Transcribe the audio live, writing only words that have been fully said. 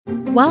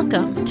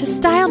Welcome to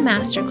Style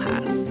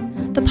Masterclass,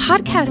 the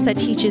podcast that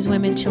teaches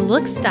women to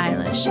look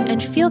stylish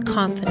and feel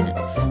confident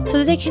so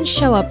that they can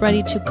show up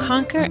ready to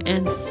conquer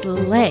and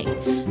slay,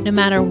 no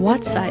matter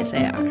what size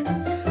they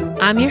are.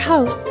 I'm your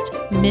host,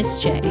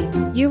 Miss J.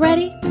 You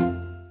ready?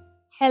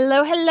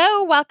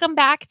 Hello. Welcome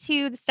back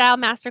to the Style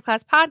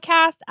Masterclass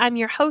Podcast. I'm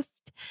your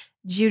host,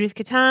 Judith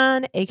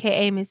Catan,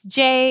 aka Miss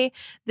J.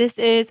 This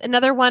is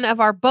another one of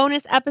our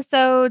bonus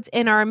episodes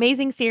in our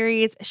amazing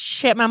series,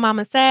 Shit My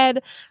Mama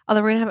Said,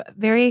 although we're going to have a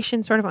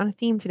variation sort of on a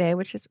theme today,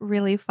 which is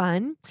really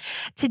fun.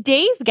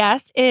 Today's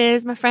guest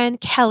is my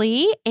friend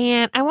Kelley,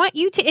 and I want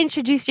you to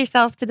introduce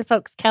yourself to the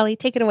folks. Kelley,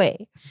 take it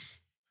away.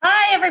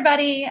 Hi,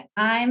 everybody.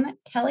 I'm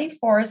Kelley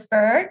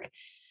Forsberg.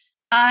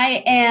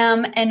 I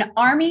am an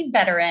Army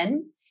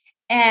veteran,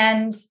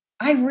 and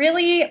I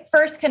really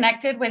first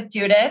connected with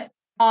Judith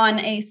on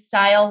a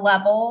style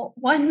level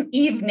one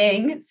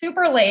evening,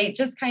 super late,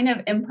 just kind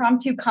of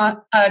impromptu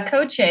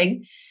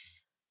coaching.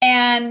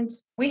 And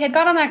we had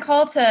got on that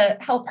call to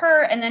help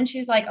her. And then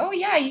she's like, oh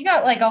yeah, you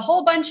got like a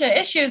whole bunch of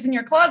issues in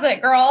your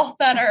closet, girl,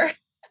 that are.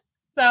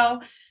 So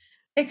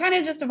it kind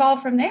of just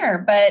evolved from there.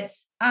 But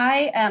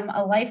I am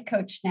a life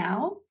coach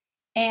now,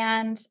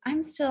 and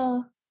I'm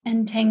still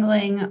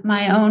entangling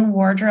my own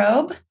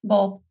wardrobe,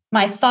 both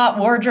my thought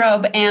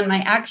wardrobe and my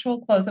actual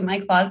clothes in my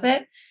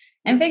closet,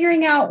 and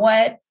figuring out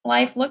what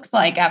life looks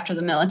like after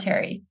the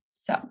military.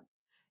 So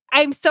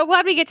I'm so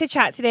glad we get to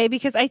chat today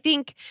because I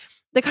think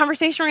the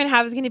conversation we're going to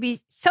have is going to be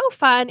so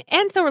fun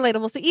and so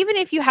relatable. So even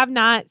if you have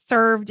not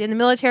served in the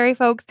military,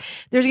 folks,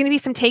 there's going to be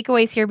some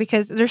takeaways here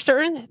because there's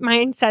certain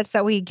mindsets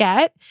that we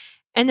get,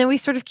 and then we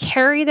sort of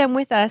carry them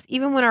with us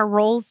even when our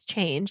roles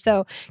change.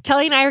 So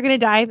Kelley and I are going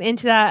to dive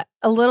into that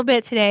a little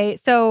bit today.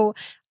 So,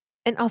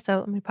 and also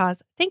let me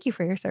pause. Thank you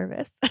for your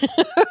service.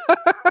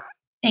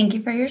 Thank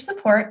you for your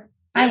support.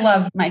 I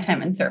love my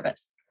time in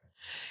service.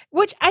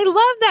 Which I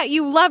love that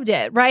you loved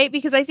it, right?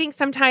 Because I think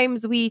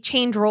sometimes we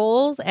change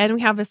roles and we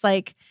have this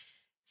like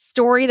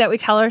story that we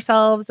tell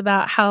ourselves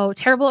about how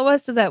terrible it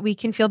was so that we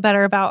can feel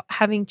better about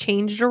having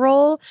changed a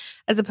role,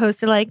 as opposed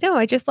to like, no,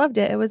 I just loved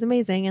it. It was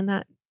amazing. And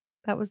that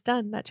was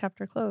done. That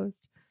chapter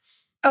closed.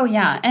 Oh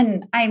yeah.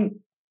 And I'm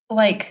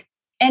like,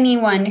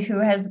 anyone who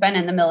has been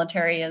in the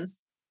military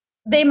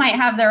they might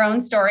have their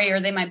own story,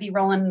 or they might be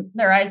rolling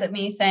their eyes at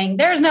me saying,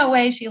 there's no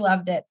way she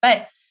loved it.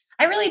 But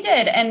I really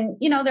did. And,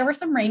 there were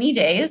some rainy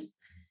days,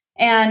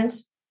 and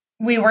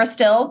we were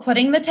still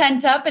putting the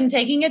tent up and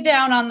taking it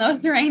down on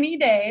those rainy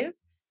days.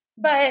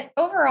 But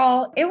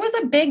overall, it was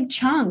a big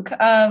chunk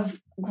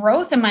of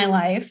growth in my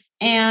life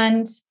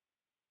and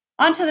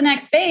on to the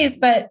next phase.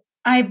 But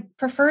I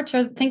prefer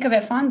to think of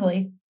it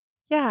fondly.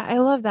 Yeah, I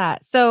love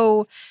that.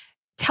 So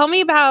tell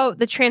me about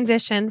the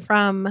transition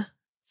from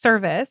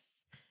service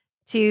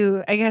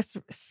to, I guess,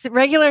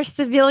 regular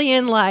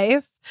civilian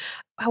life.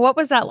 What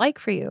was that like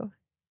for you?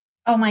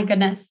 Oh my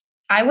goodness.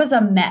 I was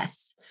a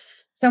mess.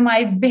 So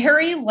my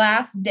very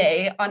last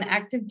day on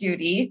active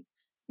duty,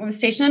 I was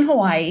stationed in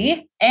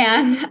Hawaii,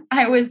 and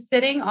I was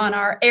sitting on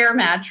our air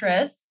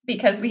mattress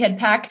because we had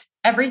packed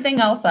everything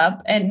else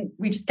up and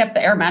we just kept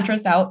the air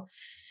mattress out.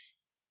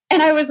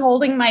 And I was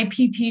holding my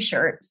PT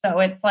shirt. So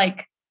it's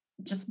like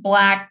just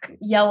black,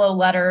 yellow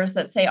letters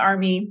that say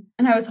Army.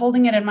 And I was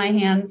holding it in my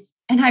hands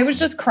and I was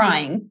just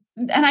crying,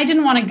 and I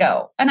didn't want to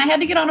go. And I had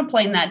to get on a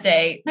plane that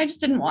day. I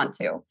just didn't want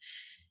to.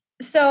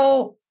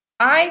 So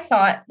I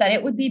thought that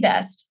it would be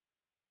best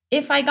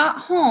if I got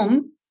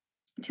home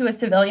to a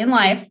civilian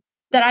life,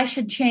 that I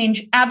should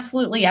change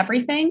absolutely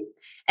everything,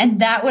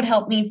 and that would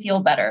help me feel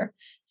better.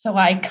 So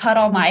I cut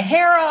all my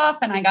hair off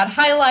and I got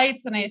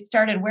highlights and I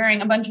started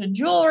wearing a bunch of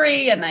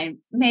jewelry, and I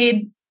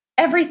made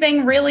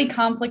everything really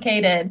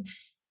complicated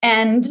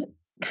and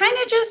kind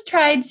of just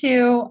tried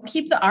to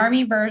keep the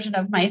Army version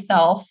of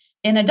myself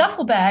in a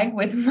duffel bag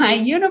with my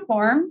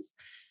uniforms.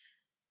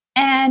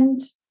 And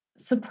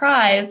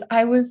surprise,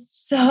 I was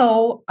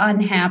so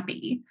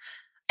unhappy.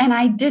 And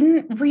I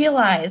didn't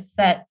realize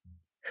that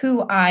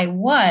who I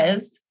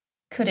was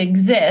could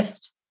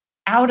exist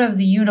out of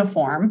the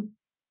uniform,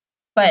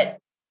 but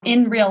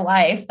in real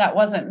life, that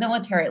wasn't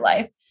military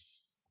life.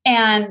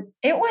 And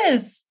it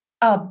was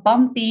a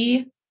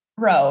bumpy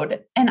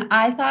road. And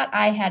I thought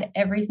I had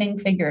everything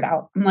figured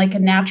out. I'm like a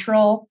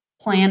natural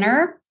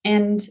planner.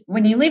 And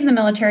when you leave the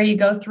military, you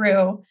go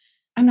through,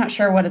 I'm not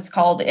sure what it's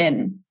called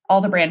in all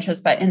the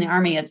branches, but in the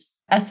Army, it's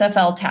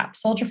SFL TAP,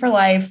 Soldier for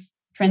Life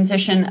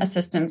Transition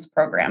Assistance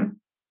Program.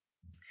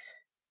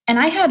 And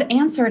I had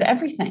answered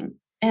everything.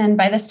 And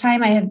by this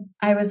time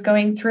I was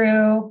going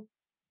through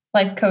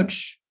life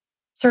coach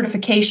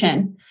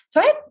certification. So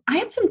I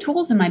had some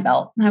tools in my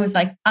belt, and I was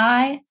like,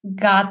 I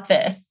got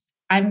this.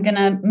 I'm going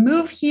to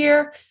move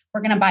here.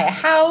 We're going to buy a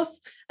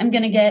house. I'm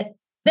going to get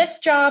this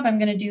job. I'm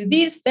going to do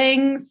these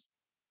things.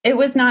 It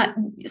was not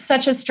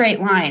such a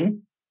straight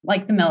line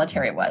like the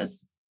military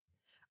was.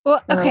 Well,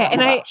 okay.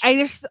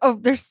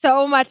 And there's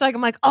so much like,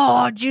 I'm like,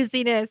 oh,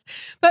 juiciness.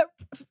 But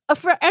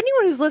for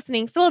anyone who's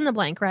listening, fill in the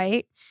blank,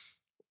 right?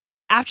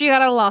 After you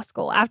got out of law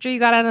school, after you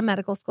got out of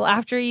medical school,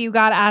 after you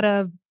got out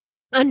of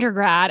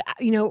undergrad,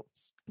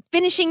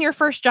 finishing your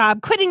first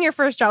job, quitting your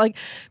first job, like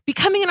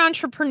becoming an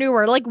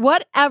entrepreneur, like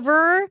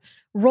whatever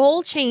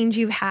role change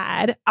you've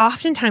had,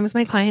 oftentimes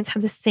my clients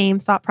have the same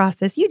thought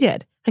process you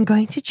did. I'm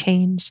going to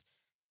change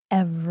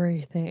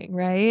everything,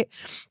 right?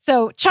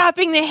 So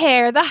chopping the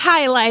hair, the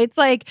highlights,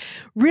 like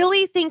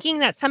really thinking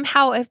that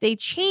somehow if they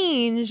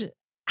change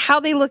how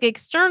they look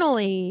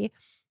externally,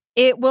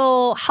 it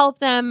will help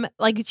them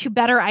like to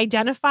better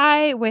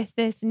identify with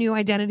this new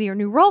identity or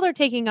new role they're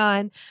taking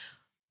on.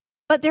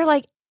 But they're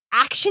like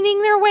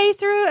actioning their way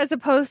through as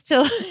opposed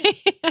to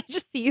like, I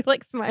just see you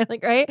like smiling,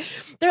 right?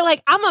 They're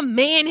like, I'm a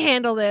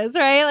manhandle this,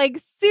 right? Like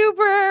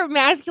super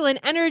masculine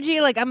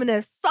energy. Like I'm going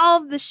to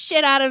solve the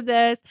shit out of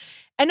this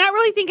and not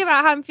really think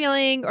about how I'm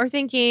feeling or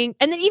thinking.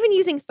 And then even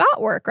using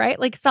thought work, right?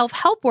 Like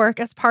self-help work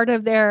as part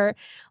of their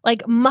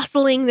like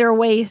muscling their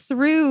way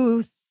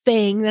through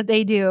thing that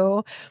they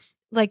do.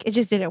 Like it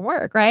just didn't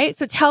work, right?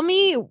 So tell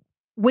me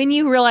when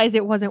you realized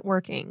it wasn't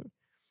working.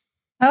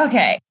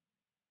 Okay.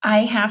 I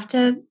have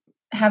to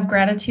have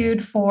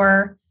gratitude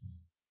for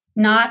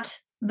not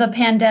the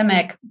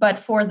pandemic, but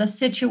for the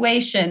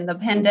situation the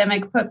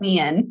pandemic put me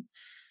in,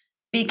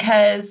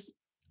 because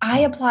I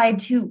applied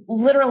to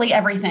literally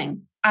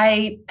everything.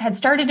 I had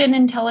started in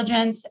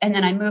intelligence and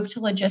then I moved to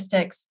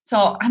logistics.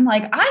 So I'm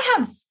like, I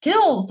have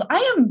skills.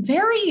 I am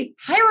very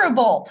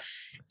hireable.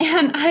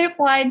 And I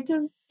applied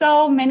to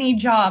so many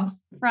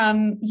jobs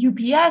from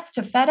UPS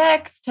to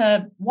FedEx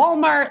to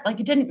Walmart.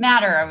 Like it didn't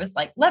matter. I was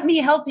like, let me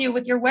help you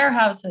with your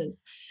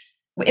warehouses.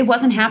 It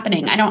wasn't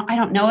happening. I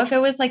don't know if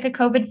it was like a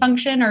COVID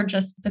function or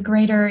just the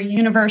greater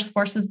universe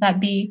forces that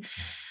be,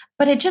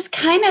 but it just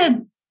kind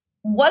of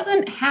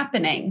wasn't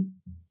happening.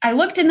 I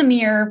looked in the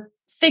mirror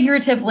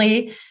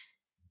figuratively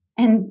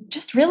and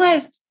just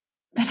realized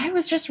that I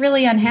was just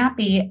really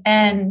unhappy.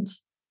 And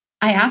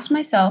I asked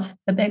myself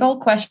the big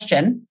old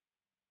question,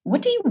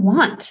 what do you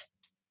want?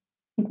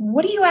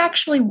 What do you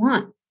actually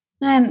want?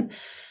 And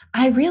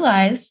I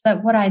realized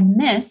that what I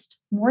missed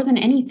more than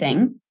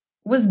anything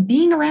was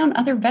being around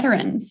other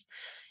veterans.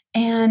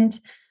 And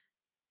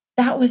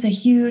that was a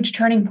huge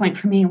turning point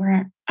for me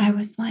where I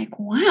was like,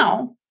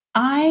 wow,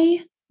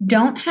 I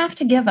don't have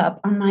to give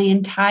up on my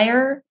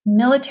entire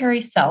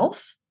military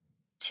self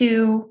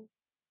to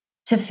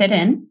fit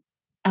in.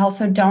 I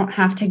also don't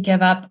have to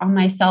give up on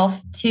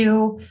myself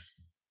to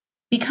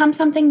become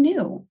something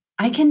new.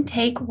 I can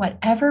take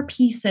whatever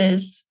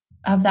pieces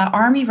of that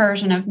Army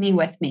version of me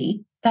with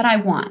me that I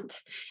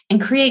want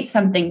and create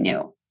something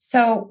new.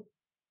 So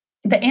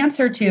the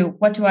answer to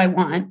what do I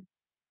want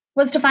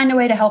was to find a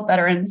way to help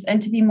veterans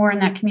and to be more in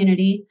that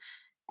community.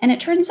 And it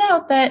turns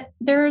out that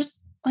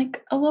there's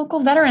like a local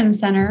veterans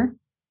center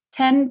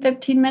 10,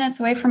 15 minutes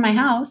away from my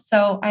house.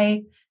 So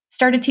I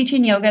started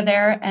teaching yoga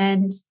there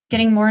and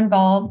getting more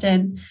involved.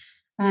 And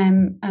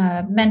I'm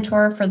a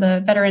mentor for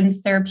the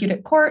Veterans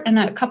Therapeutic Court and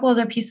a couple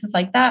other pieces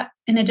like that,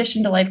 in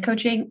addition to life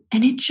coaching.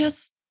 And it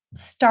just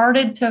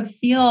started to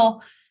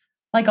feel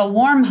like a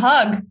warm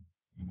hug.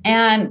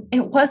 And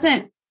it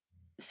wasn't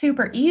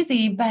super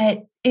easy,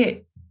 but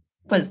it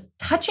was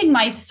touching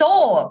my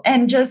soul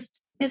and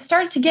just, it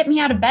started to get me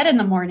out of bed in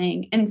the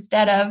morning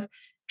instead of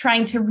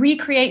trying to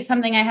recreate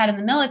something I had in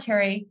the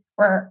military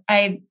where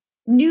I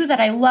knew that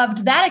I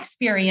loved that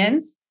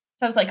experience.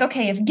 So I was like,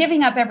 okay, if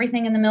giving up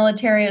everything in the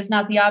military is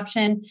not the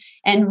option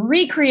and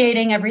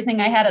recreating everything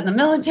I had in the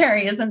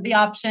military isn't the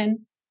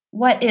option,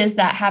 what is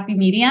that happy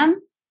medium?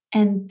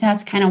 And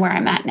that's kind of where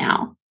I'm at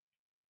now.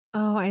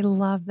 Oh, I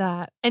love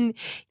that. And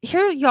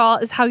here, y'all,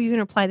 is how you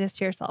can apply this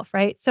to yourself,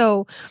 right?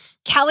 So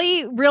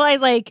Kelley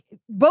realized like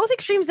both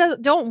extremes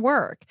don't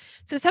work.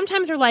 So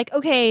sometimes we're like,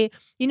 okay,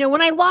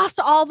 when I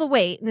lost all the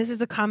weight, and this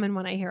is a common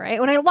one I hear,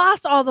 right? When I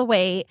lost all the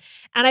weight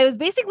and I was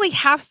basically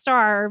half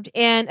starved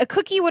and a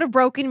cookie would have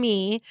broken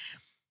me,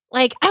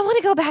 like, I want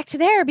to go back to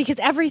there because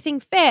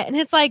everything fit. And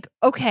it's like,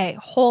 okay,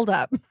 hold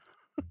up.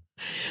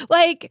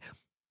 Like,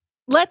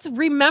 let's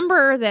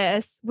remember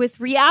this with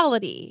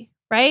reality,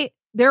 right?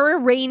 There were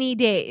rainy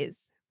days.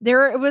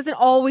 It wasn't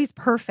always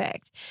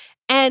perfect.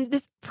 And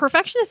this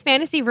perfectionist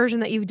fantasy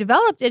version that you've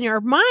developed in your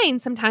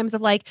mind sometimes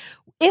of like,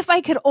 if I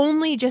could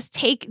only just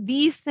take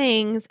these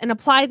things and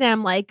apply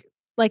them like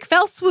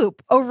fell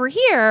swoop over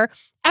here,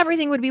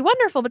 everything would be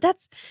wonderful. But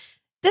that's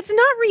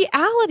not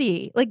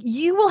reality. Like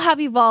you will have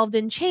evolved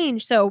and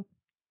changed. So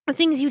the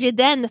things you did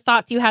then, the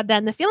thoughts you had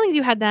then, the feelings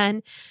you had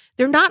then,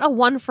 they're not a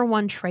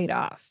one-for-one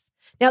trade-off.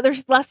 Now,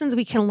 there's lessons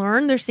we can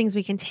learn. There's things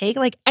we can take.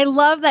 Like, I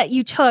love that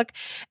you took,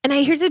 and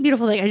here's the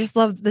beautiful thing. I just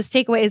love this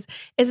takeaway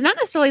is not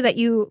necessarily that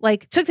you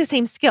like took the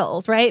same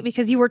skills, right?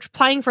 Because you were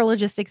applying for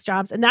logistics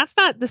jobs, and that's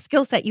not the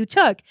skill set you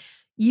took.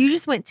 You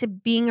just went to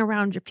being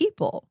around your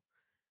people.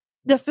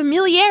 The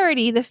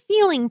familiarity, the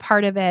feeling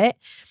part of it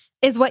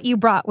is what you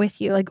brought with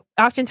you. Like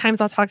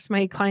oftentimes I'll talk to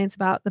my clients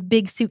about the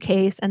big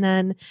suitcase, and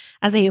then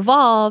as they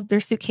evolve, their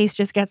suitcase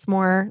just gets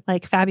more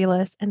like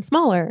fabulous and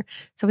smaller.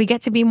 So we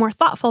get to be more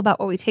thoughtful about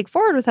what we take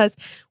forward with us.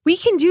 We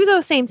can do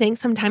those same things.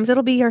 Sometimes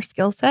it'll be your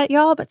skill set,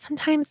 y'all, but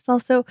sometimes it's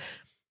also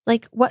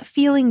like, what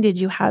feeling did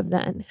you have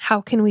then? How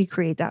can we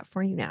create that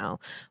for you now?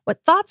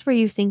 What thoughts were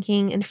you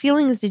thinking and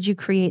feelings did you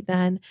create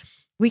then?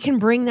 we can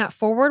bring that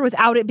forward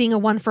without it being a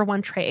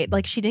 1-for-1 trade.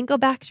 Like she didn't go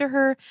back to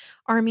her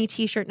army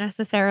t-shirt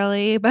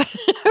necessarily, but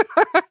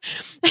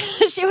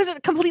she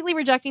wasn't completely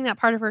rejecting that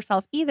part of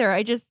herself either.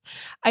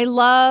 I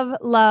love,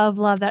 love,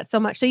 love that so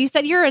much. So you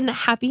said you're in the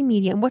happy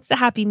medium. What's the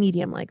happy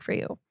medium like for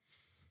you?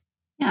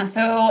 Yeah.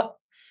 So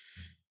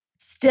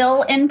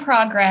still in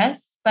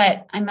progress,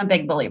 but I'm a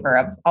big believer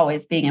of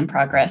always being in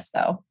progress.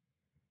 So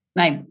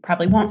I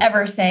probably won't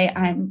ever say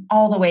I'm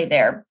all the way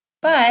there,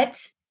 but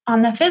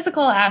on the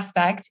physical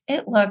aspect,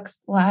 it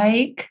looks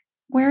like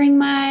wearing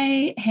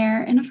my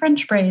hair in a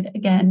French braid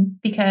again,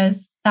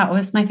 because that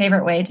was my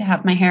favorite way to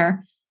have my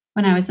hair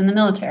when I was in the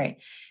military.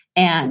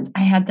 And I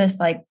had this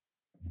like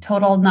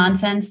total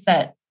nonsense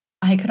that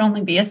I could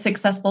only be a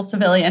successful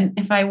civilian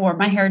if I wore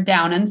my hair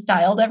down and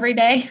styled every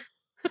day.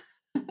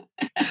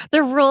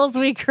 The rules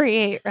we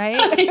create, right?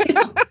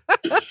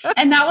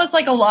 And that was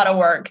like a lot of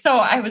work. So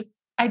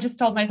I just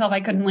told myself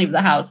I couldn't leave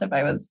the house if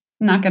I was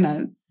not going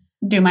to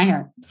do my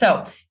hair.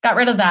 So got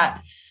rid of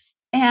that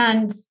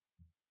and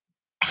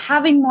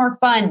having more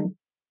fun.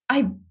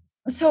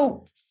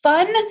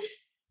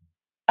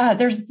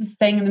 There's this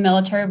thing in the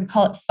military, we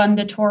call it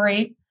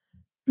fundatory,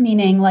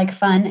 meaning like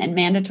fun and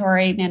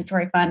mandatory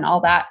fun,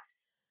 all that.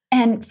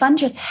 And fun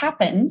just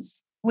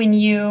happens when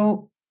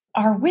you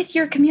are with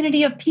your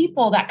community of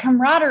people, that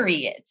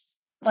camaraderie. It's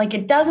like,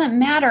 it doesn't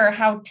matter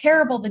how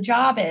terrible the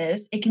job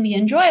is. It can be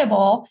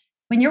enjoyable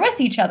when you're with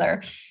each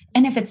other.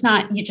 And if it's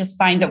not, you just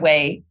find a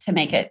way to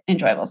make it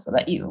enjoyable so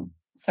that you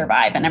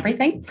survive and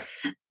everything.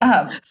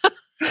 But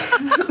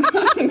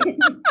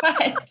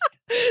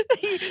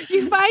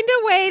you find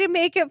a way to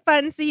make it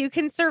fun so you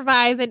can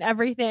survive and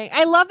everything.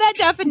 I love that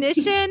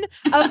definition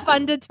of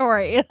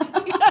fundatory.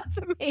 That's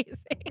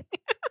amazing.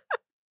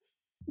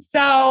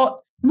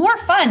 So more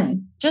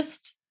fun,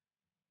 just,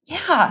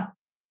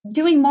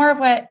 doing more of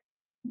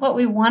what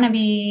we want to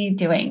be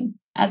doing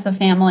as a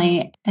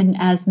family and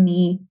as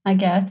me, I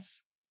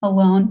guess,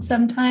 alone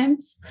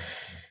sometimes.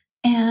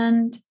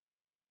 And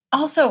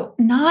also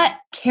not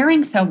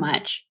caring so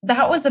much.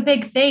 That was a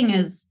big thing,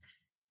 is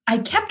I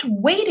kept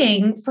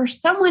waiting for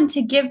someone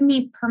to give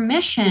me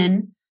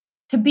permission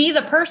to be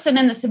the person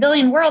in the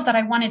civilian world that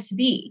I wanted to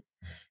be.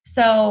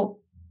 So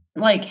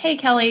like, hey,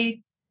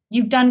 Kelley,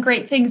 you've done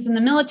great things in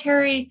the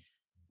military.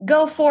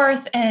 Go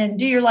forth and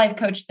do your life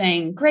coach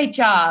thing. Great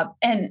job.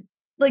 And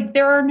like,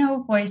 there are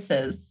no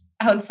voices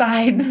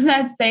outside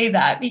that say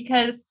that,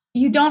 because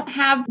you don't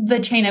have the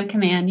chain of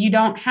command. You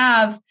don't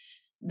have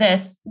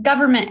this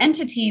government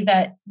entity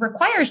that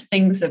requires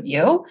things of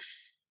you.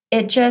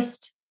 It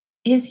just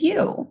is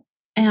you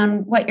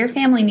and what your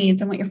family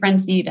needs and what your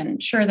friends need.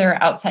 And sure, there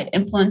are outside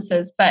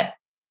influences, but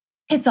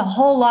it's a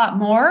whole lot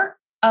more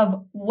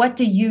of what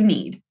do you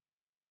need?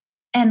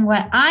 And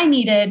what I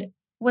needed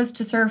was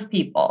to serve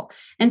people.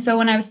 And so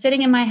when I was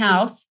sitting in my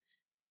house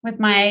with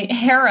my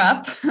hair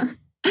up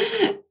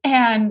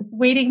and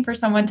waiting for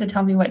someone to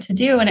tell me what to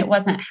do, and it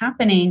wasn't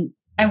happening,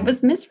 I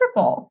was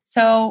miserable.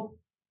 So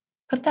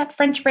put that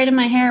French braid in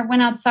my hair,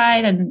 went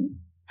outside and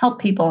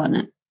helped people, and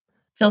it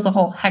feels a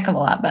whole heck of a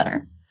lot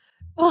better.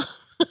 Well,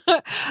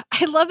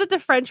 I love that the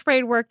French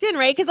braid worked in,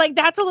 right? Because like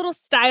that's a little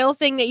style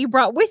thing that you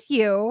brought with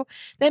you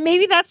that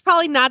maybe that's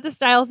probably not the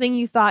style thing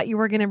you thought you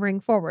were going to bring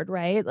forward,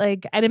 right?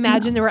 Like I'd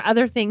imagine there were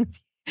other things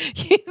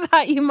you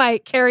thought you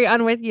might carry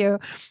on with you,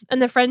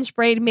 and the French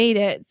braid made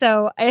it.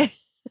 So I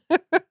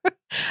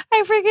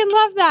freaking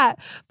love that.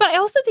 But I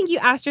also think you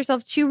asked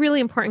yourself two really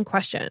important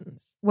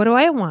questions. What do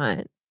I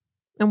want?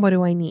 And what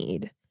do I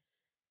need?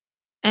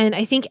 And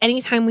I think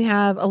anytime we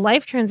have a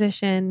life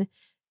transition,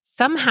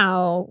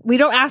 somehow we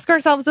don't ask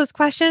ourselves those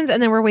questions,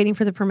 and then we're waiting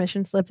for the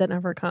permission slip that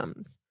never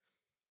comes.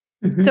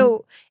 Mm-hmm.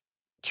 So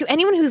to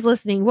anyone who's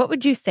listening, what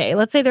would you say?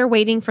 Let's say they're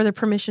waiting for the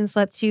permission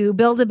slip to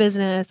build a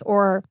business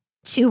or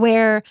to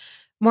wear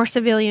more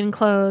civilian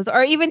clothes,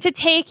 or even to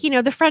take,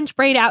 the French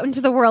braid out into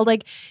the world.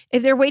 Like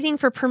if they're waiting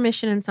for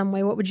permission in some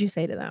way, what would you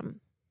say to them?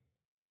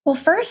 Well,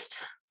 first,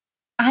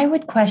 I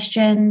would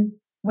question,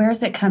 where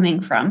is it coming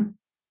from?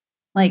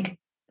 Like,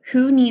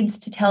 who needs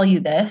to tell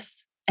you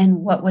this, and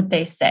what would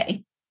they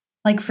say?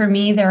 Like for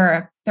me,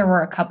 there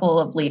were a couple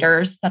of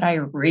leaders that I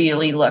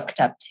really looked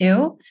up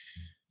to.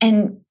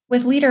 And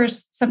with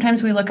leaders,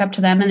 sometimes we look up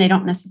to them and they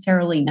don't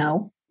necessarily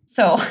know.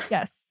 So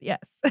yes.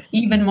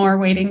 Even more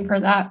waiting for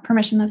that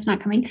permission that's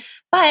not coming.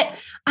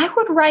 But I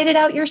would write it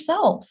out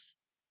yourself.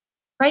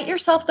 Write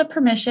yourself the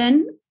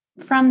permission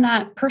from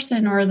that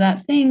person or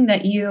that thing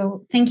that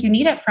you think you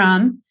need it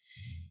from,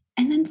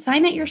 and then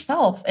sign it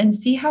yourself and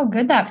see how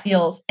good that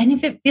feels. And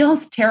if it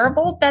feels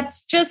terrible,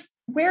 that's just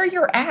where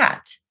you're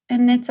at,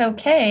 and it's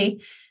okay.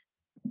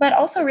 But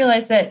also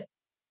realize that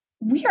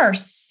we are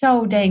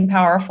so dang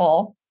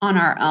powerful on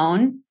our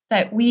own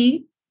that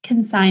we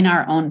can sign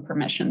our own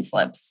permission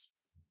slips.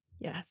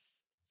 Yes.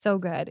 So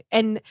good.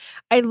 And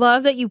I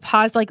love that you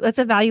paused, like, let's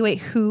evaluate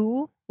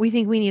who we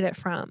think we need it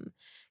from.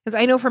 Because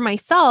I know for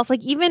myself,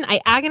 like even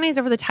I agonize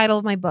over the title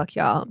of my book,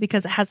 y'all,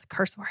 because it has a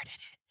curse word in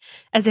it.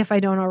 as if I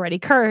don't already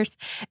curse.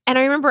 And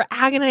I remember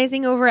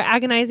agonizing over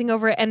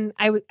it. And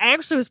I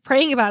actually was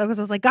praying about it because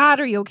I was like, God,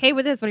 are you okay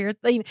with this? What are your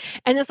things?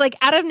 And it's like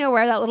out of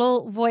nowhere, that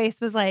little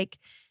voice was like,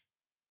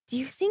 do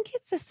you think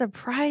it's a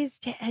surprise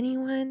to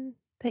anyone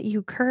that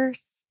you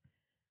curse?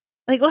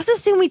 Like, let's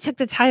assume we took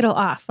the title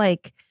off.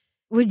 Like,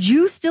 would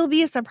you still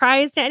be a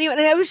surprise to anyone?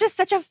 And it was just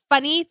such a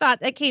funny thought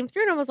that came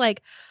through. And I was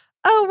like,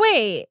 oh,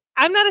 wait,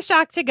 I'm not a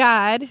shock to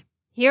God.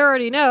 He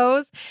already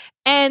knows.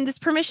 And this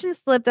permission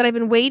slip that I've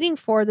been waiting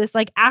for, this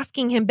like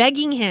asking him,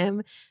 begging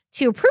him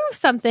to approve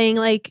something,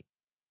 like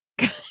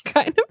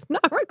kind of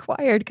not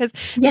required. Because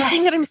the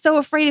thing that I'm so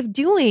afraid of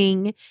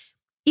doing,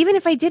 even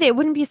if I did it, it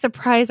wouldn't be a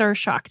surprise or a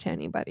shock to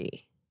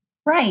anybody.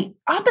 Right.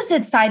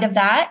 Opposite side of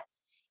that,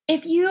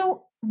 if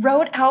you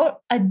wrote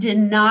out a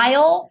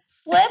denial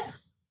slip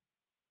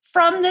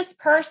from this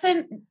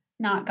person,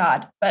 not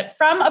God, but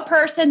from a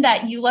person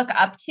that you look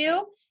up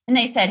to, and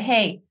they said,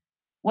 hey,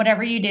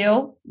 whatever you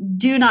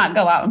do not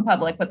go out in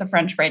public with a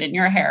French braid in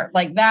your hair.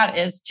 Like, that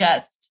is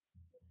just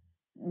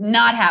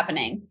not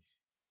happening.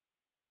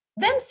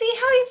 Then see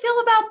how you feel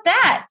about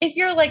that. If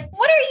you're like,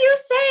 what are you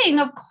saying?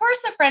 Of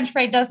course, a French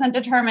braid doesn't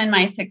determine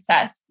my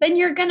success. Then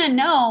you're going to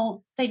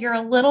know that you're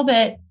a little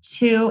bit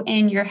too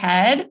in your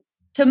head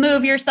to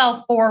move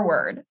yourself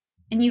forward.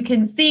 And you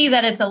can see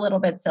that it's a little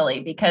bit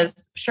silly,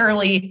 because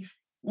surely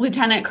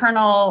Lieutenant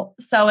Colonel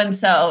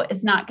so-and-so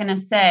is not going to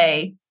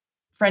say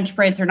French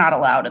braids are not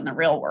allowed in the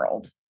real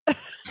world.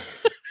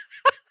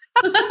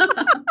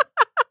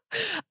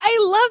 I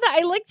love that.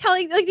 I like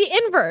telling like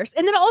the inverse.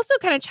 And then it also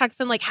kind of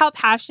checks on like, how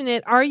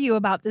passionate are you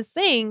about this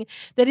thing,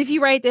 that if you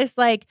write this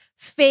like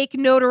fake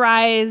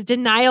notarized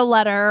denial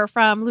letter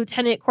from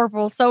Lieutenant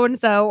Corporal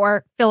so-and-so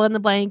or fill in the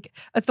blank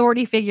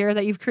authority figure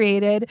that you've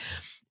created,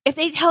 if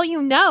they tell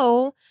you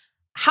no,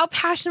 how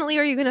passionately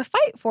are you going to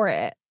fight for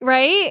it?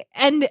 Right.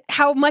 And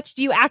how much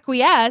do you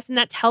acquiesce? And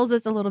that tells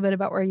us a little bit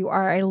about where you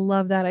are. I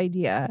love that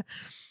idea.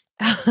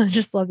 I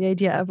just love the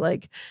idea of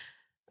like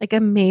a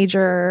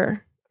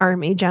major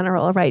Army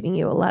general writing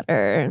you a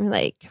letter and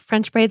like,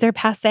 French braids are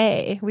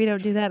passé. We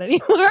don't do that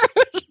anymore.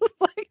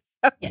 Like,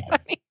 so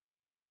funny.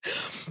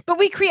 But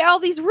we create all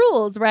these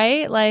rules,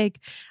 right? Like,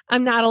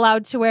 I'm not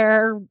allowed to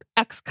wear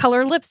X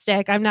color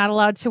lipstick. I'm not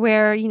allowed to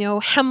wear,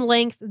 hem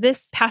length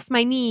this past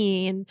my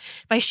knee. And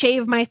if I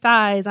shave my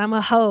thighs, I'm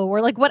a hoe,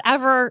 or like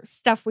whatever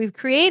stuff we've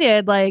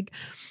created. Like,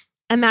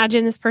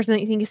 imagine this person that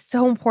you think is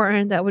so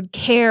important that would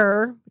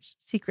care, which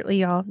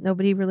secretly, y'all,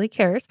 nobody really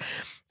cares.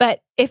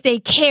 But if they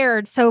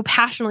cared so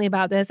passionately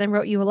about this and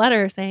wrote you a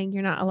letter saying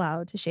you're not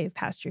allowed to shave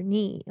past your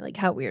knee, like,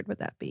 how weird would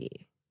that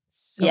be?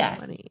 So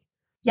funny.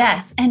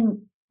 Yes.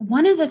 And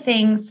one of the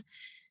things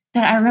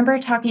that I remember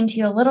talking to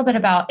you a little bit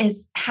about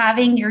is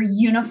having your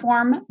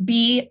uniform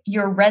be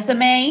your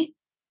resume,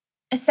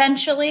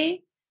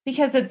 essentially,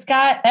 because it's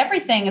got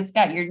everything. It's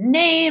got your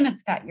name,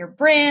 it's got your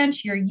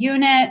branch, your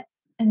unit,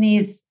 and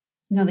these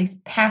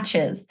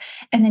patches.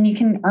 And then you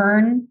can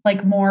earn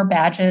like more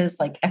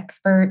badges, like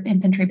expert,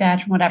 infantry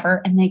badge,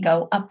 whatever, and they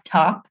go up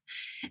top.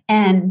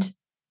 And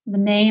the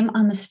name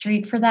on the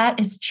street for that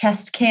is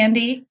chest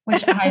candy,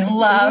 which I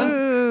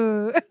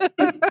love.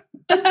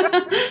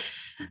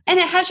 And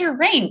it has your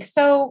rank.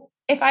 So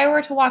if I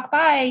were to walk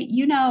by,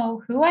 you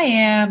know who I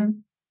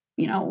am,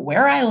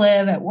 where I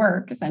live at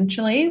work,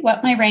 essentially,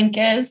 what my rank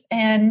is.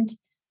 And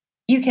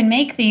you can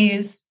make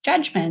these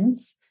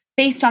judgments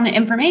based on the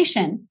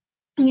information.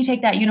 And you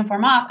take that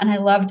uniform off. And I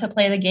love to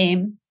play the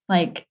game,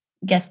 like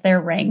guess their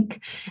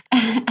rank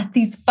at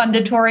these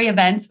fundatory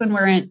events when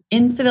we're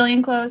in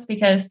civilian clothes,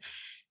 because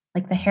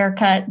like the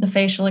haircut, the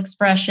facial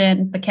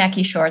expression, the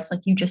khaki shorts,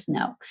 like you just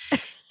know.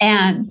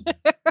 And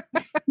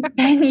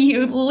then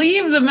you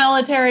leave the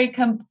military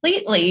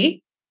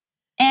completely,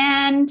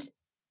 and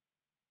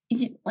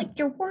like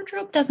your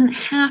wardrobe doesn't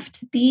have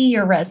to be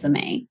your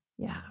resume.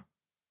 Yeah.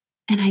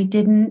 And I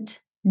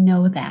didn't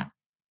know that.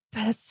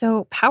 That's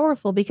so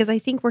powerful, because I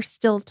think we're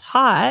still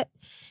taught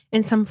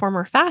in some form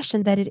or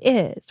fashion that it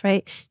is,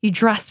 right? You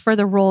dress for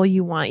the role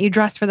you want. You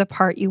dress for the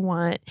part you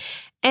want.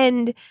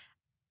 And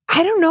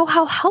I don't know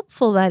how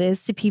helpful that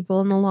is to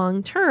people in the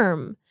long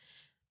term,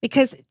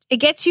 because it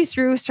gets you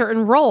through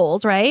certain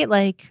roles, right?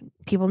 Like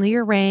people know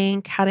your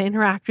rank, how to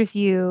interact with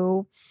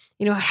you,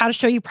 how to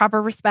show you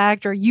proper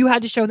respect, or you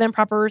had to show them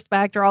proper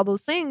respect, or all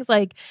those things.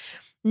 Like,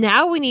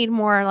 now we need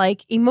more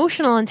like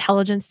emotional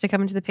intelligence to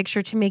come into the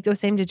picture to make those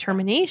same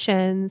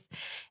determinations.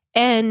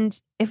 And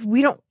if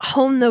we don't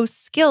hone those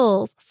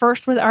skills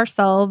first with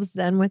ourselves,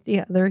 then with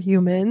the other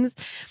humans,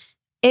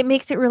 it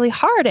makes it really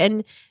hard.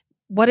 And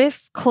what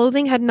if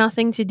clothing had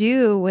nothing to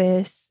do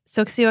with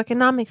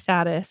socioeconomic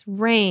status,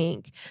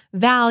 rank,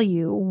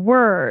 value,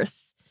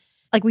 worth?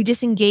 Like, we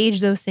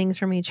disengage those things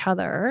from each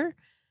other,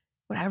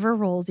 whatever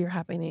roles you're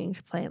happening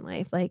to play in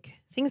life. Like,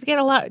 things get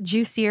a lot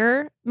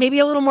juicier, maybe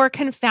a little more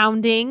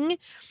confounding.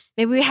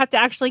 Maybe we have to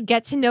actually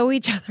get to know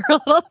each other a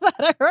little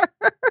better,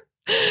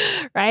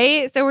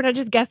 right? So we're not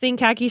just guessing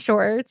khaki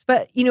shorts.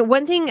 But,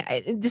 one thing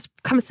just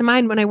comes to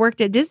mind when I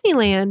worked at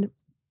Disneyland,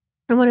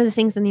 and one of the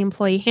things in the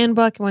employee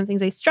handbook and one of the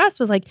things they stressed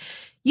was like,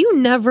 you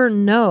never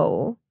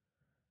know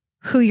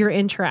who you're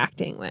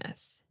interacting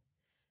with.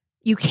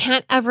 You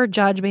can't ever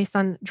judge based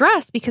on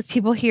dress because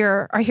people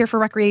here are here for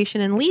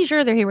recreation and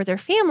leisure. They're here with their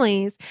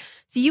families.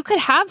 So you could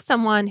have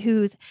someone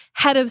who's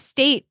head of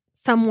state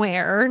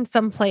somewhere in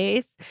some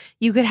place.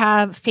 You could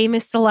have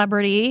famous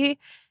celebrity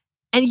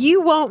and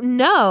you won't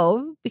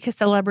know because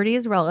celebrity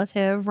is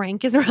relative,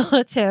 rank is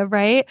relative,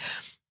 right?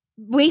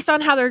 Based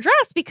on how they're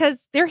dressed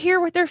because they're here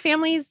with their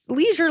families,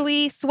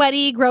 leisurely,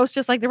 sweaty, gross,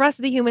 just like the rest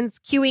of the humans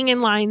queuing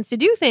in lines to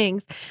do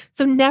things.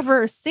 So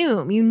never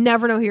assume. You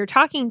never know who you're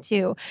talking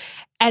to.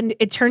 And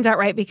it turns out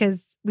right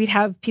because we'd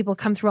have people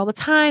come through all the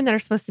time that are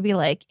supposed to be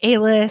like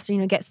A-list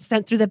or, get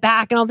sent through the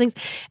back and all things.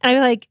 And I'd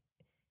be like,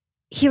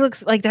 he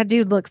looks like that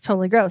dude looks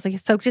totally gross. Like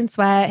he's soaked in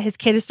sweat. His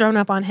kid is thrown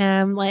up on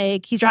him.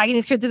 Like he's dragging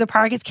his kid through the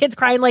park. His kid's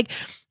crying. Like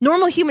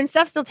normal human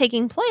stuff still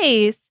taking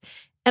place.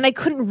 And I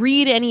couldn't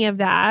read any of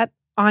that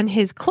on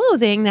his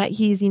clothing that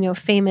he's,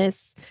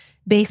 famous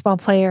baseball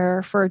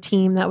player for a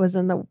team that was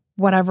in the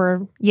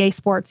whatever, yay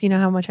sports. You know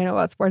how much I know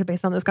about sports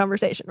based on this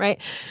conversation,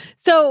 right?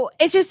 So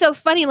it's just so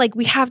funny. Like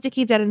we have to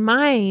keep that in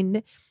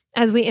mind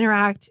as we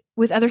interact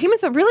with other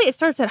humans. But really it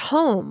starts at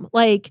home.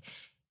 Like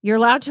you're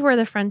allowed to wear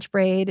the French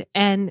braid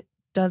and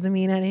doesn't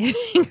mean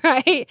anything,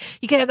 right?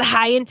 You can have the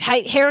high and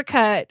tight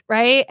haircut,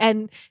 right?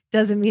 And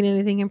doesn't mean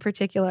anything in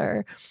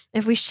particular.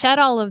 If we shed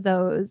all of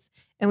those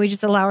and we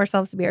just allow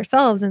ourselves to be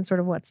ourselves and sort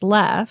of what's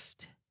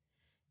left.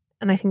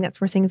 And I think that's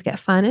where things get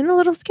fun and a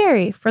little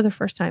scary for the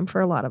first time for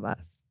a lot of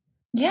us.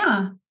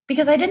 Yeah,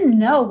 because I didn't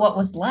know what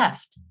was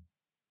left.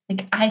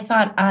 Like I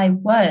thought I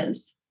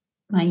was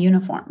my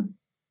uniform.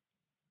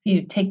 If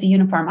you take the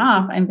uniform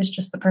off, I was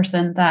just the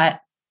person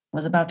that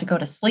was about to go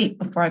to sleep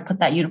before I put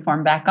that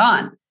uniform back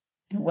on.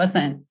 There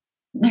wasn't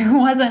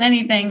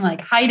anything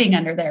like hiding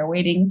under there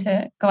waiting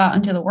to go out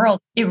into the world.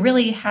 It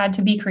really had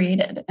to be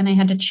created and I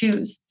had to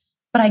choose.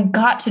 But I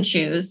got to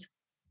choose.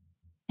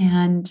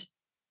 And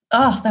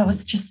that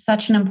was just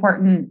such an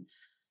important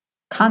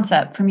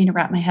concept for me to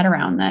wrap my head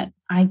around that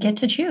I get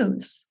to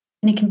choose.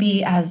 And it can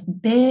be as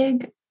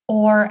big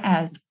or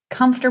as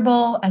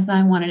comfortable as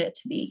I wanted it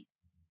to be.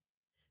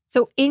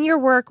 So in your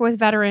work with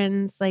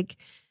veterans, like,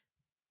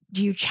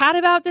 do you chat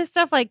about this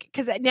stuff? Like,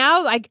 because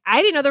now, like,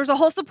 I didn't know there was a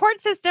whole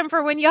support system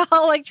for when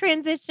y'all like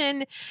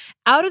transition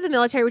out of the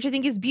military, which I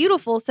think is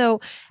beautiful. So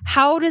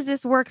how does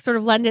this work sort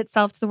of lend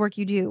itself to the work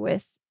you do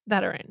with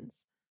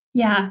veterans?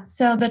 Yeah.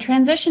 So the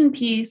transition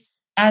piece,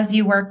 as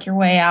you work your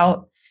way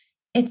out,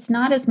 it's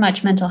not as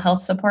much mental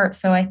health support.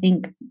 So I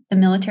think the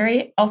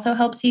military also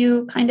helps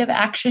you kind of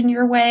action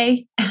your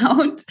way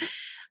out,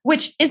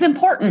 which is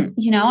important.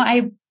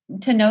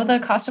 To know the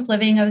cost of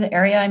living of the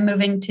area I'm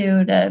moving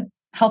to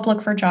help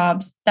look for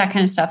jobs, that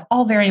kind of stuff,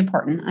 all very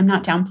important. I'm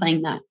not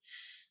downplaying that.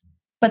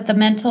 But the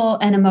mental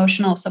and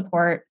emotional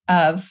support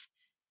of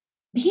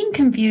being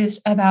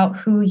confused about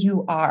who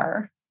you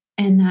are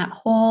and that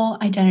whole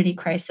identity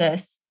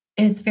crisis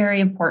is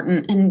very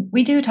important. And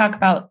we do talk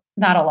about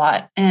that a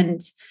lot.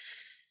 And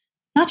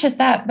not just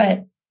that,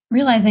 but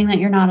realizing that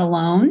you're not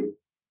alone.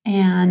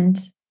 And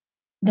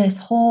this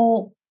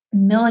whole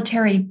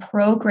military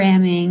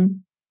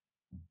programming,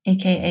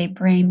 AKA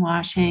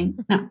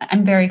brainwashing. Now,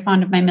 I'm very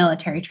fond of my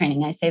military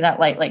training. I say that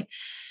lightly.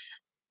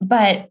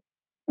 But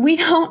we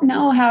don't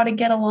know how to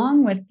get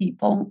along with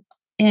people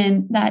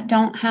that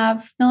don't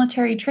have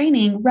military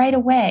training right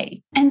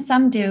away. And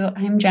some do.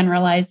 I'm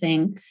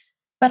generalizing.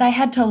 But I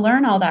had to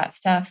learn all that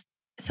stuff.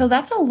 So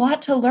that's a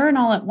lot to learn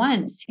all at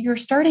once. You're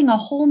starting a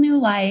whole new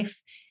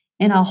life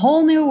in a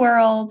whole new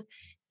world,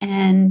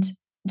 and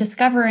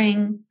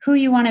discovering who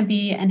you want to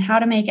be and how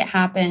to make it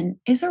happen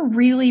is a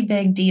really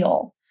big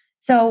deal.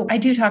 So I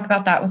do talk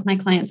about that with my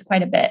clients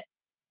quite a bit,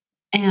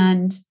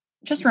 and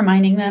just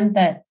reminding them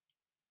that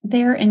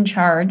they're in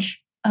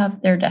charge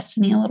of their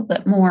destiny a little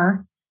bit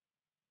more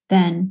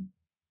than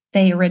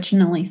they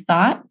originally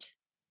thought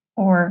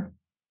or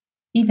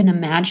even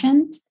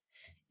imagined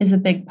is a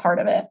big part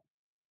of it.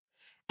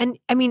 And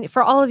I mean,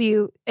 for all of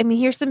you,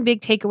 here's some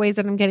big takeaways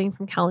that I'm getting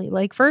from Kelley.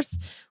 Like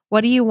first,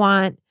 what do you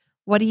want?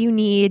 What do you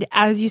need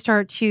as you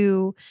start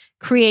to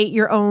create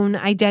your own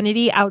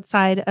identity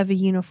outside of a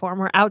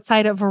uniform or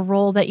outside of a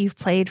role that you've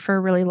played for a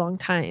really long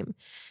time?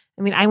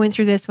 I went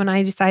through this when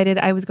I decided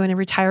I was going to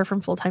retire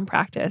from full-time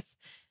practice.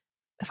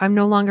 If I'm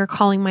no longer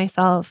calling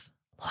myself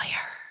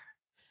lawyer,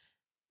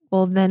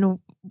 well, then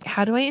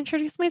how do I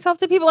introduce myself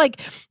to people? Like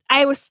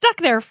I was stuck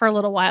there for a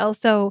little while.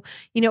 So,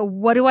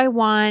 what do I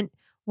want?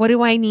 What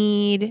do I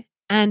need?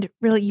 And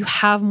really, you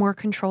have more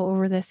control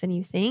over this than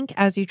you think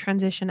as you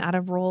transition out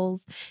of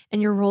roles.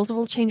 And your roles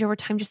will change over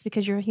time just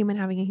because you're a human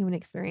having a human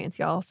experience,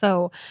 y'all.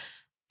 So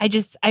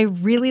I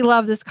really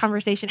love this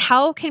conversation.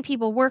 How can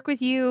people work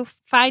with you,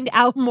 find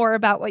out more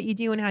about what you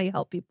do and how you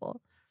help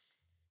people?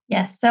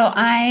 Yes. So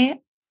I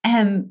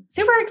am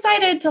super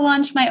excited to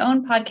launch my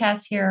own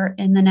podcast here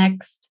in the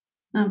next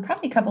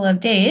probably a couple of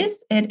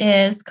days. It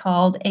is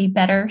called A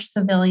Better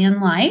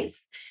Civilian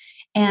Life.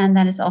 And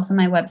that is also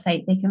my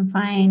website. They can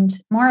find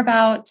more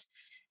about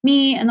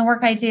me and the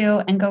work I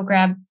do and go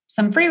grab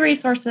some free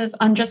resources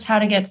on just how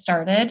to get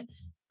started.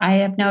 I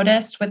have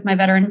noticed with my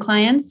veteran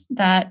clients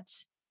that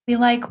We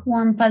like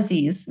warm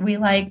fuzzies. We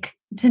like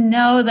to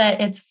know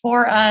that it's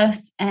for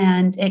us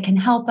and it can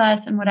help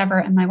us and whatever.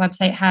 And my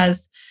website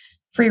has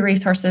free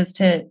resources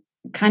to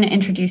kind of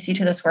introduce you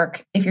to this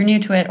work if you're new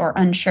to it or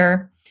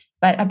unsure,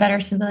 but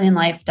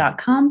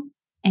abettercivilianlife.com,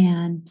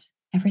 and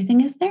everything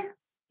is there.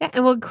 Yeah,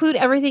 and we'll include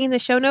everything in the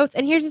show notes.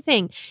 And here's the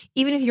thing,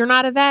 even if you're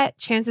not a vet,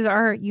 chances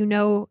are you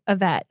know a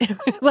vet,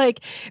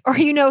 or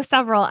you know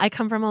several. I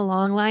come from a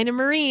long line of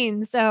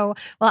Marines. So,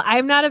 well,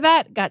 I'm not a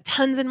vet, got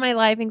tons in my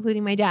life,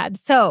 including my dad.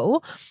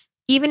 So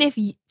even if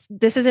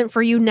this isn't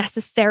for you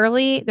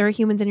necessarily, there are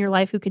humans in your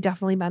life who could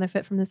definitely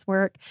benefit from this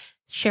work.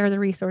 Share the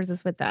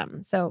resources with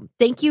them. So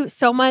thank you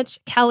so much,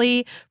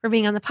 Kelley, for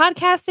being on the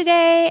podcast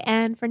today.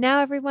 And for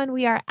now, everyone,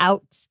 we are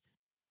out.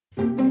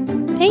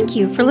 Thank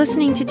you for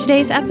listening to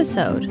today's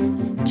episode.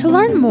 To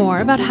learn more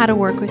about how to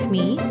work with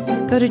me,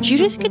 go to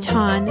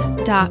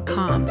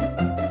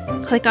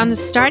judithgaton.com. Click on the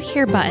Start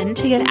Here button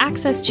to get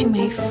access to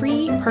my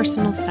free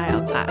personal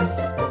style class.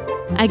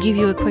 I give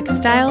you a quick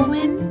style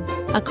win,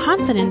 a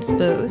confidence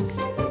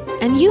boost,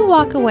 and you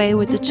walk away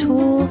with the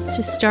tools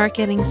to start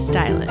getting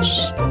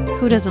stylish.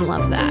 Who doesn't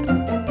love that?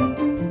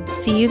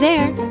 See you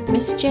there.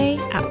 Miss J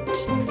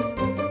out.